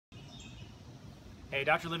Hey,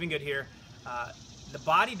 Dr. Livingood here. The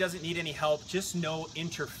body doesn't need any help, just no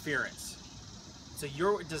interference. So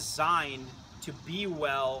you're designed to be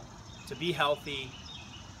well, to be healthy,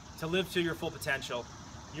 to live to your full potential.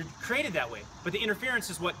 You're created that way, but the interference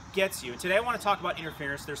is what gets you. And today I want to talk about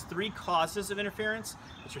interference. There's three causes of interference.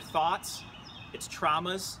 It's your thoughts, it's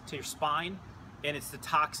traumas to your spine, and it's the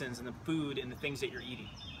toxins and the food and the things that you're eating.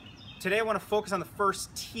 Today I want to focus on the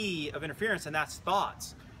first T of interference, and that's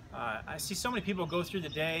thoughts. I see so many people go through the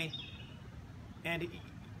day and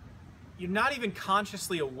you're not even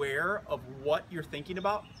consciously aware of what you're thinking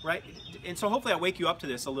about, right? And so hopefully I wake you up to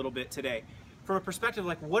this a little bit today. From a perspective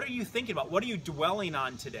like, what are you thinking about? What are you dwelling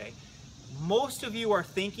on today? Most of you are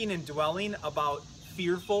thinking and dwelling about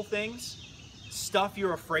fearful things, stuff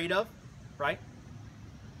you're afraid of, right?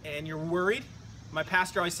 And you're worried. My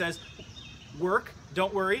pastor always says, work,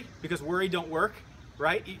 don't worry, because worry don't work,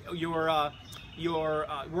 right? You're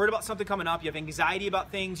worried about something coming up, you have anxiety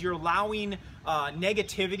about things, you're allowing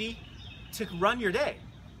negativity to run your day,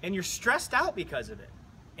 and you're stressed out because of it.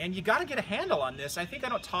 And you got to get a handle on this. I think I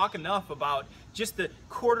don't talk enough about just the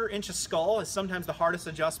quarter-inch of skull is sometimes the hardest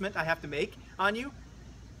adjustment I have to make on you,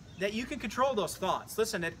 that you can control those thoughts.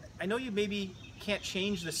 Listen, I know you maybe can't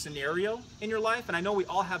change the scenario in your life, and I know we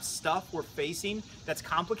all have stuff we're facing that's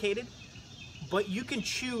complicated, but you can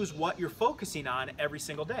choose what you're focusing on every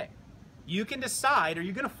single day. You can decide, are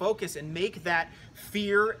you going to focus and make that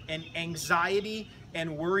fear and anxiety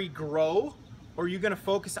and worry grow? Or are you going to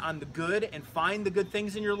focus on the good and find the good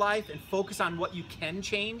things in your life and focus on what you can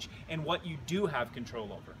change and what you do have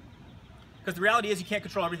control over? Because the reality is you can't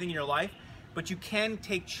control everything in your life, but you can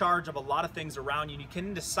take charge of a lot of things around you, and you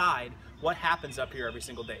can decide what happens up here every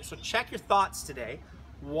single day. So check your thoughts today.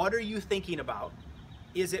 What are you thinking about?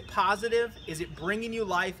 Is it positive? Is it bringing you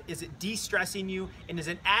life? Is it de-stressing you? And is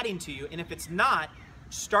it adding to you? And if it's not,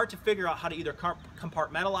 start to figure out how to either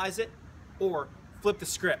compartmentalize it or flip the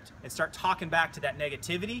script and start talking back to that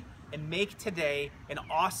negativity and make today an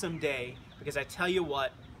awesome day, because I tell you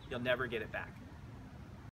what, you'll never get it back.